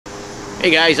Hey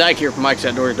guys, Ike here from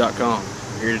Mike'sOutdoors.com.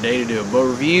 We're here today to do a bow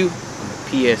review on the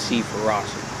PSE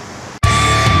Ferocity.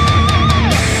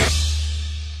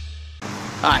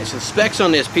 Alright, so the specs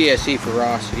on this PSE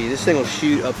Ferocity, this thing will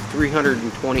shoot up to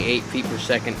 328 feet per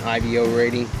second IBO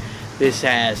rating. This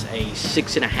has a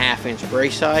 6.5 inch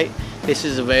brace height. This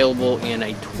is available in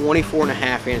a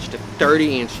 24.5 inch to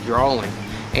 30 inch draw length.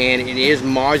 And it is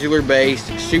modular based,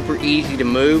 super easy to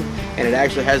move, and it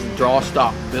actually has the draw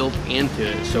stop built into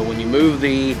it. So when you move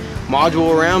the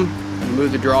module around, you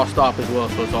move the draw stop as well.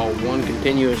 So it's all one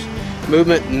continuous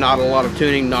movement, not a lot of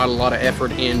tuning, not a lot of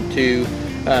effort into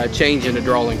changing the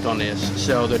draw length on this.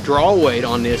 So the draw weight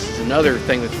on this is another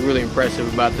thing that's really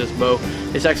impressive about this bow.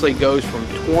 This actually goes from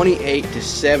 28 to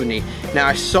 70. Now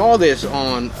I saw this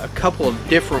on a couple of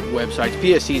different websites,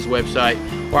 PSE's website,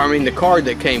 or I mean the card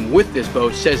that came with this bow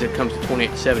says it comes to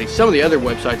 28 to 70. Some of the other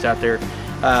websites out there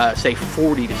say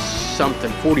 40 to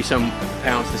something, 40 some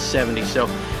pounds to 70. So,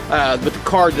 but the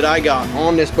card that I got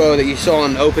on this bow that you saw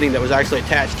in the opening that was actually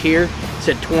attached here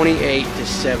said 28 to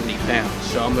 70 pounds.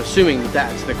 So I'm assuming that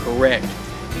that's the correct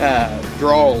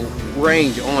draw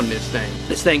range on this thing.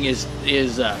 This thing is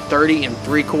 30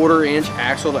 3/4 inch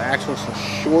axle to axle, so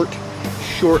short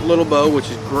little bow,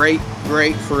 which is great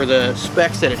for the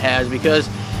specs that it has because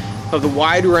of the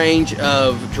wide range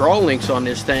of draw lengths on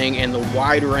this thing and the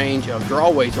wide range of draw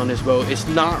weights on this bow. It's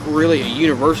not really a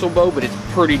universal bow, but it's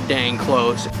pretty dang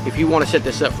close. If you want to set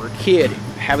this up for a kid,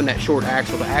 having that short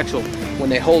axle to axle, when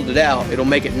they hold it out, it'll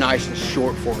make it nice and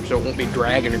short for them, so it won't be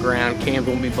dragging the ground, cams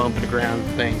won't be bumping the ground,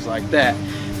 things like that.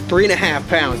 3.5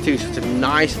 pounds too, so it's a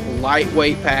nice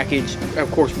lightweight package,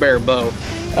 of course bare bow.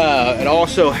 It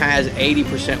also has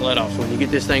 80% let off, so when you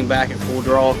get this thing back at full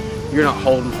draw, you're not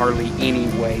holding hardly any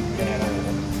weight at all.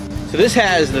 So this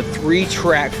has the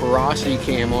 3-track Ferocity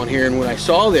cam on here, and when I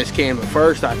saw this cam at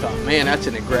first, I thought, man, that's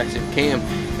an aggressive cam,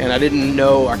 and I didn't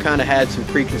know, I kind of had some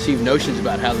preconceived notions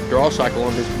about how the draw cycle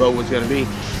on this bow was going to be.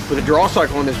 But the draw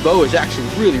cycle on this bow is actually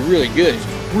really good. It's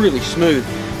really smooth.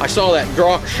 I saw that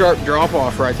sharp drop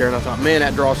off right there, and I thought, man,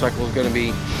 that draw cycle is going to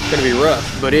be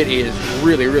rough. But it is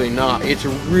really not. It's a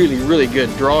really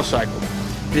good draw cycle.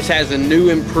 This has a new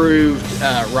improved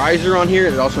riser on here.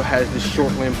 It also has this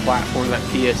short limb platform that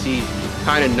PSE is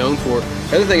kind of known for.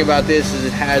 The other thing about this is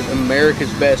it has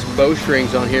America's Best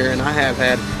bowstrings on here, and I have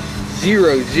had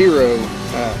zero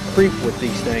creep with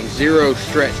these things, zero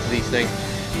stretch to these things.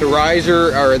 The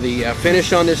riser or the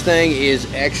finish on this thing is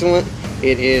excellent.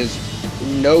 It is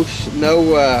no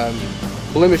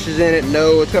blemishes in it.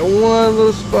 It's got one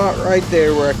little spot right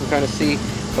there where I can kind of see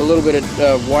a little bit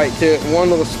of white to it. One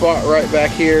little spot right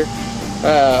back here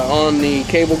on the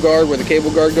cable guard where the cable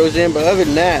guard goes in. But other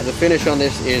than that, the finish on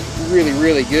this is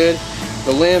really good.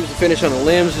 The finish on the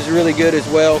limbs is really good as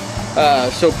well.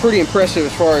 So pretty impressive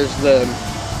as far as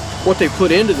what they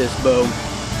put into this bow,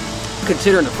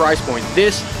 considering the price point.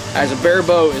 This, as a bare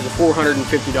bow, is a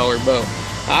 $450 bow.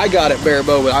 I got it bare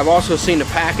bow, but I've also seen the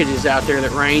packages out there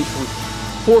that range from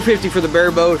 $450 for the bare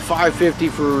bow,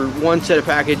 $550 for one set of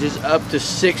packages, up to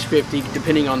 $650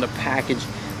 depending on the package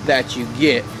that you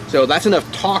get. So that's enough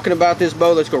talking about this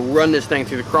bow. Let's go run this thing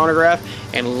through the chronograph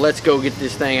and let's go get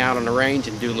this thing out on the range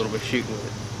and do a little bit of shooting with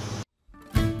it.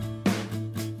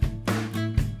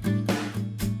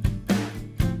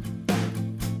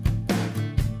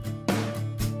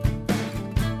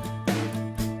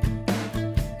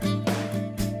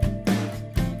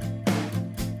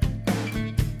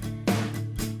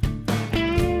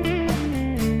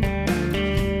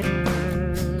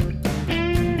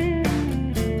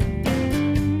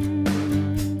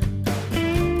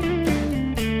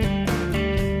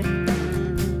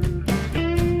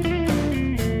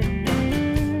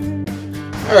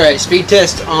 Alright, speed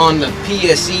test on the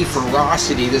PSE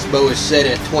Ferocity. This bow is set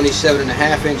at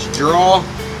 27.5 inch draw,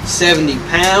 70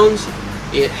 pounds.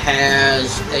 It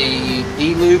has a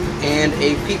D-loop and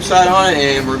a peep sight on it,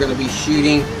 and we're going to be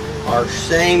shooting our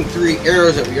same 3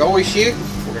 arrows that we always shoot.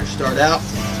 We're going to start out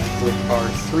with our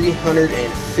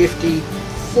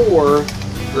 354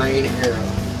 grain arrow.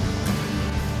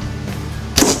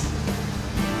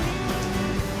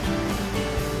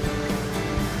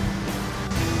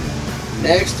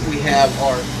 Next, we have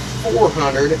our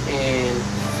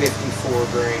 454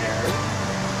 grain arrow.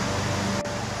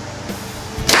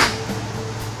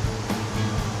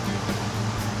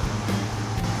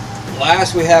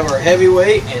 Last, we have our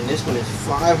heavyweight, and this one is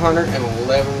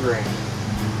 511 grain.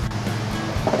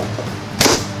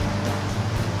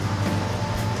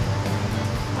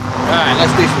 Alright,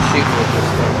 let's do some shooting with this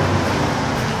thing.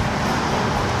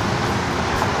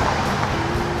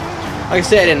 Like I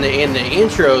said in the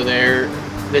intro there,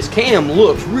 this cam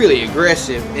looks really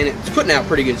aggressive and it's putting out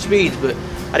pretty good speeds, but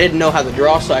I didn't know how the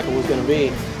draw cycle was going to be.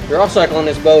 The draw cycle on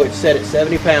this bow, it's set at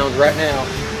 70 pounds right now.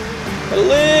 A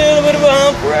little bit of a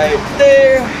hump right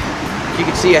there. You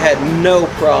can see I had no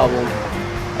problem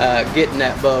getting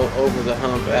that bow over the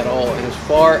hump at all. And as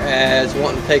far as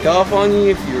wanting to take off on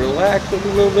you, if you relax it a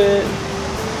little bit,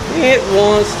 it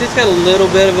wants, it's got a little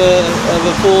bit of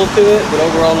a pull to it, but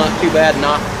overall not too bad,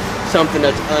 not something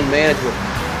that's unmanageable.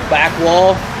 Back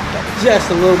wall,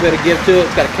 just a little bit of give to it.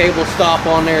 It's got a cable stop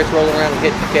on there, it's rolling around and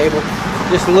hitting the cable.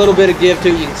 Just a little bit of give to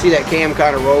it. You can see that cam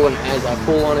kind of rolling as I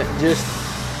pull on it. Just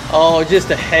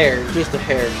a hair,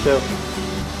 So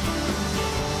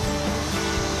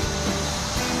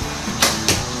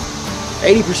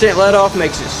 80% let off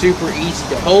makes it super easy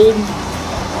to hold.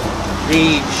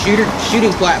 The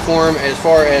shooting platform, as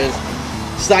far as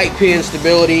sight pin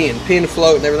stability and pin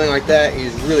float and everything like that,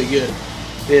 is really good.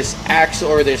 This axle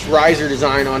or this riser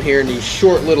design on here and these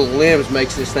short little limbs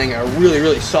makes this thing a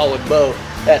really solid bow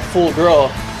at full draw.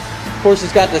 Of course,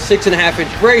 it's got the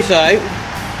 6.5-inch brace height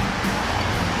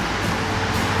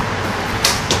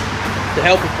to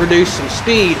help it produce some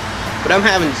speed, but I'm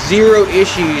having zero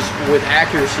issues with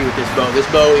accuracy with this bow. This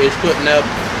bow is putting up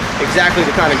exactly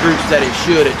the kind of groups that it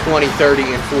should at 20, 30,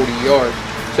 and 40 yards.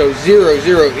 So zero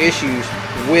issues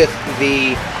with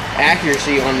the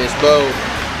accuracy on this bow,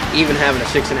 even having a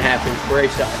 6.5-inch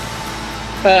brace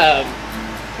height.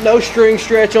 No string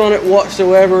stretch on it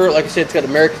whatsoever. Like I said, it's got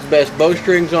America's Best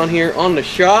bowstrings on here. On the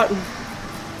shot,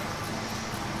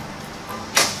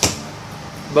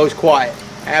 bow's quiet,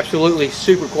 absolutely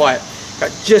super quiet.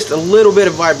 Got just a little bit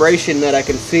of vibration that I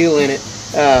can feel in it,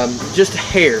 just a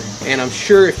hair, and I'm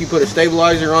sure if you put a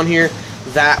stabilizer on here,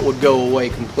 that would go away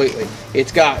completely.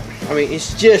 It's got, I mean,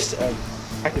 it's just,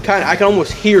 I can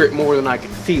almost hear it more than I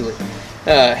can feel it.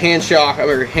 Hand shock,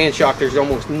 there's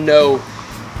almost no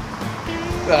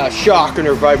shock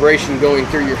or vibration going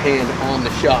through your hand on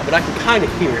the shot, but I can kind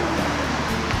of hear it.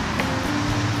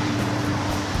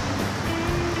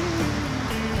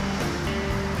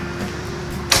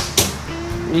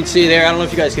 You can see there, I don't know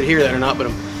if you guys could hear that or not, but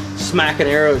I'm smacking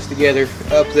arrows together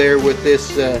up there with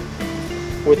this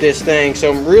thing.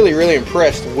 So I'm really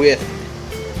impressed with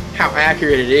how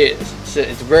accurate it is.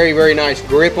 It's a very nice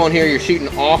grip on here. You're shooting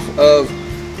off of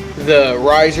the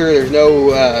riser. There's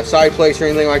no side plates or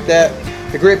anything like that.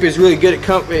 The grip is really good.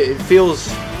 It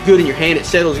feels good in your hand. It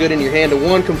settles good in your hand. The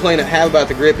one complaint I have about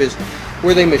the grip is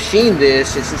where they machined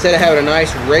this, it's instead of having a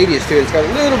nice radius to it, it's got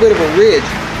a little bit of a ridge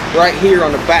right here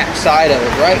on the back side of it,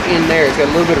 right in there. It's got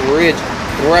a little bit of a ridge,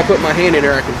 and where I put my hand in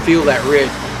there, I can feel that ridge.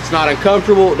 It's not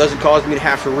uncomfortable. It doesn't cause me to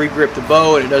have to re-grip the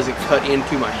bow, and it doesn't cut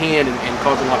into my hand and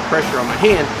cause a lot of pressure on my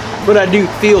hand, but I do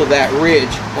feel that ridge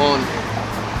on there.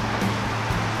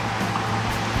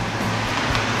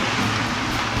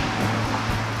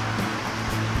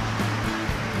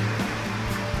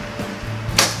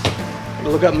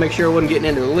 Look up and make sure I wasn't getting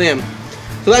into the limb.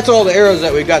 So that's all the arrows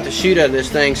that we got to shoot out of this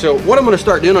thing. So what I'm going to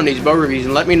start doing on these bow reviews,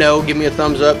 and let me know, give me a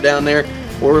thumbs up down there,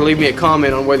 or leave me a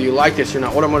comment on whether you like this or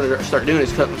not. What I'm going to start doing is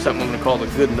something I'm going to call the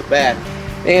good and the bad.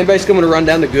 And basically I'm going to run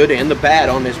down the good and the bad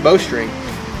on this bowstring.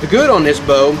 The good on this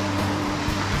bow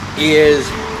is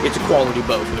it's a quality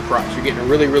bow for the price. You're getting a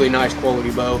really nice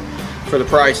quality bow for the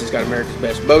price. It's got America's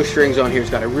Best bowstrings on here. It's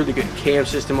got a really good cam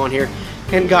system on here,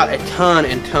 and got a ton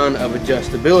of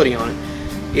adjustability on it.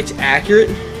 It's accurate,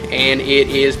 and it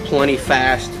is plenty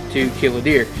fast to kill a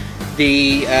deer.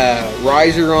 The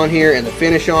riser on here and the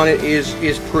finish on it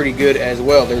is pretty good as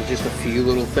well. There's just a few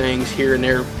little things here and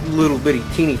there, little bitty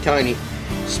teeny tiny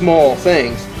small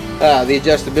things. The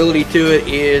adjustability to it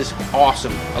is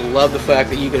awesome. I love the fact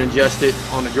that you can adjust it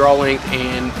on the draw length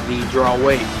and the draw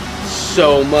weight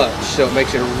so much, so it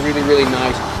makes it a really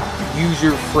nice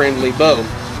user-friendly bow.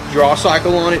 Draw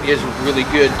cycle on it is really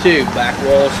good too. Back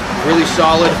wall's really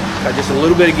solid. Got just a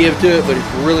little bit of give to it, but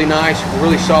it's really nice,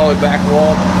 really solid back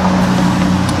wall.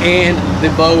 And the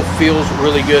bow feels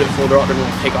really good at full draw. It doesn't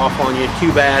really take off on you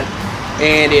too bad.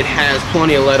 And it has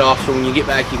plenty of let off, so when you get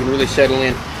back, you can really settle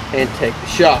in and take the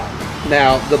shot.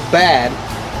 Now, the bad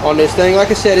on this thing,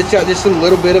 like I said, it's got just a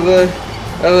little bit of a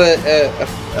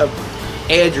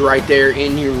edge right there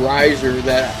in your riser,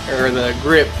 or the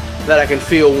grip, that I can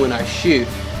feel when I shoot.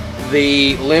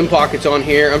 The limb pockets on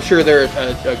here, I'm sure they're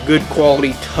a good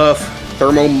quality, tough,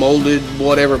 thermo molded,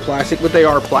 whatever plastic, but they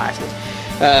are plastic.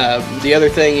 The other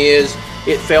thing is,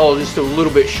 it fell just a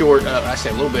little bit short, I say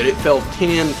a little bit, it fell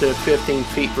 10 to 15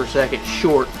 feet per second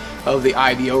short of the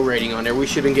IBO rating on there. We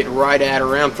should have been getting right at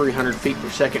around 300 feet per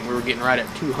second. We were getting right at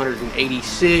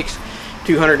 286,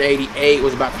 288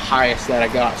 was about the highest that I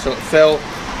got. So it fell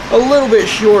a little bit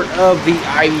short of the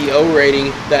IBO rating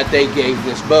that they gave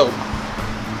this bow.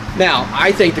 Now,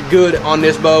 I think the good on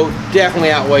this bow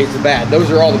definitely outweighs the bad.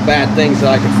 Those are all the bad things that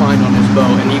I could find on this bow,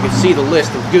 and you can see the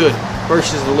list of good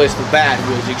versus the list of bad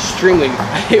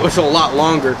was it was a lot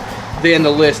longer than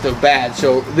the list of bad.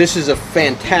 So this is a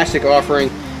fantastic offering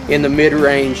in the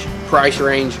mid-range price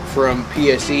range from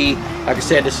PSE. Like I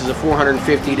said, this is a $450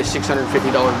 to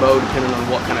 $650 bow, depending on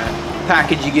what kind of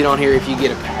package you get on here, if you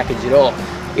get a package at all.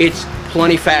 It's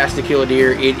plenty fast to kill a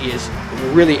deer. It is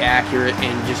really accurate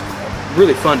and just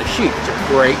really fun to shoot. It's a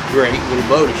great little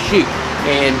bow to shoot,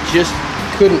 and just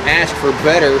couldn't ask for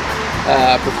better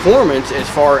performance as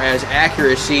far as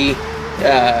accuracy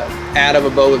out of a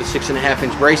bow with a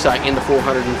 6.5-inch brace sight in the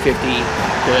 $450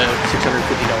 to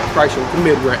 $650 price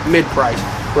range, mid-price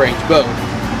range bow.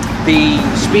 The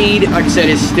speed, like I said,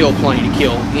 is still plenty to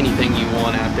kill anything you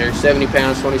want out there. 70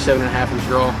 pounds, 27.5-inch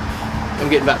draw. I'm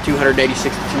getting about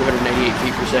 286 to 288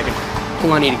 feet per second.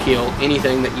 Plenty to kill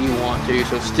anything that you want to.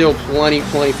 So it's still plenty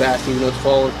fast, even though it's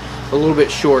falling a little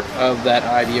bit short of that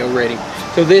IBO rating.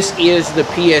 So this is the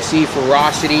PSE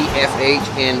Ferocity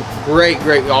FH, and great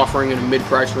offering in a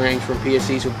mid-price range from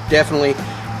PSE. So definitely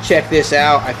check this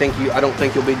out. I don't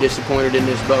think you'll be disappointed in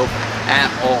this bow at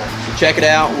all. So check it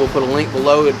out. We'll put a link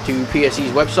below to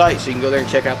PSE's website, so you can go there and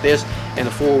check out this and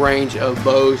the full range of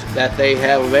bows that they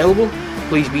have available.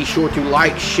 Please be sure to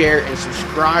like, share, and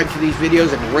subscribe to these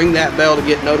videos, and ring that bell to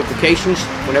get notifications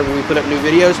whenever we put up new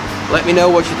videos. Let me know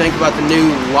what you think about the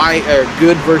new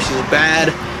good versus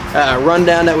bad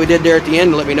rundown that we did there at the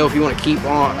end. Let me know if you want to keep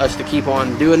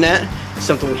on doing that. It's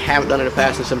something we haven't done in the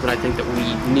past, and something I think that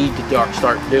we need to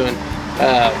start doing.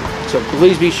 So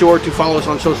please be sure to follow us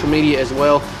on social media as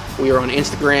well. We are on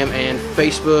Instagram and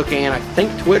Facebook, and I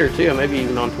think Twitter too, maybe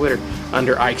even on Twitter,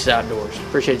 under Ike's Outdoors.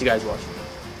 Appreciate you guys watching.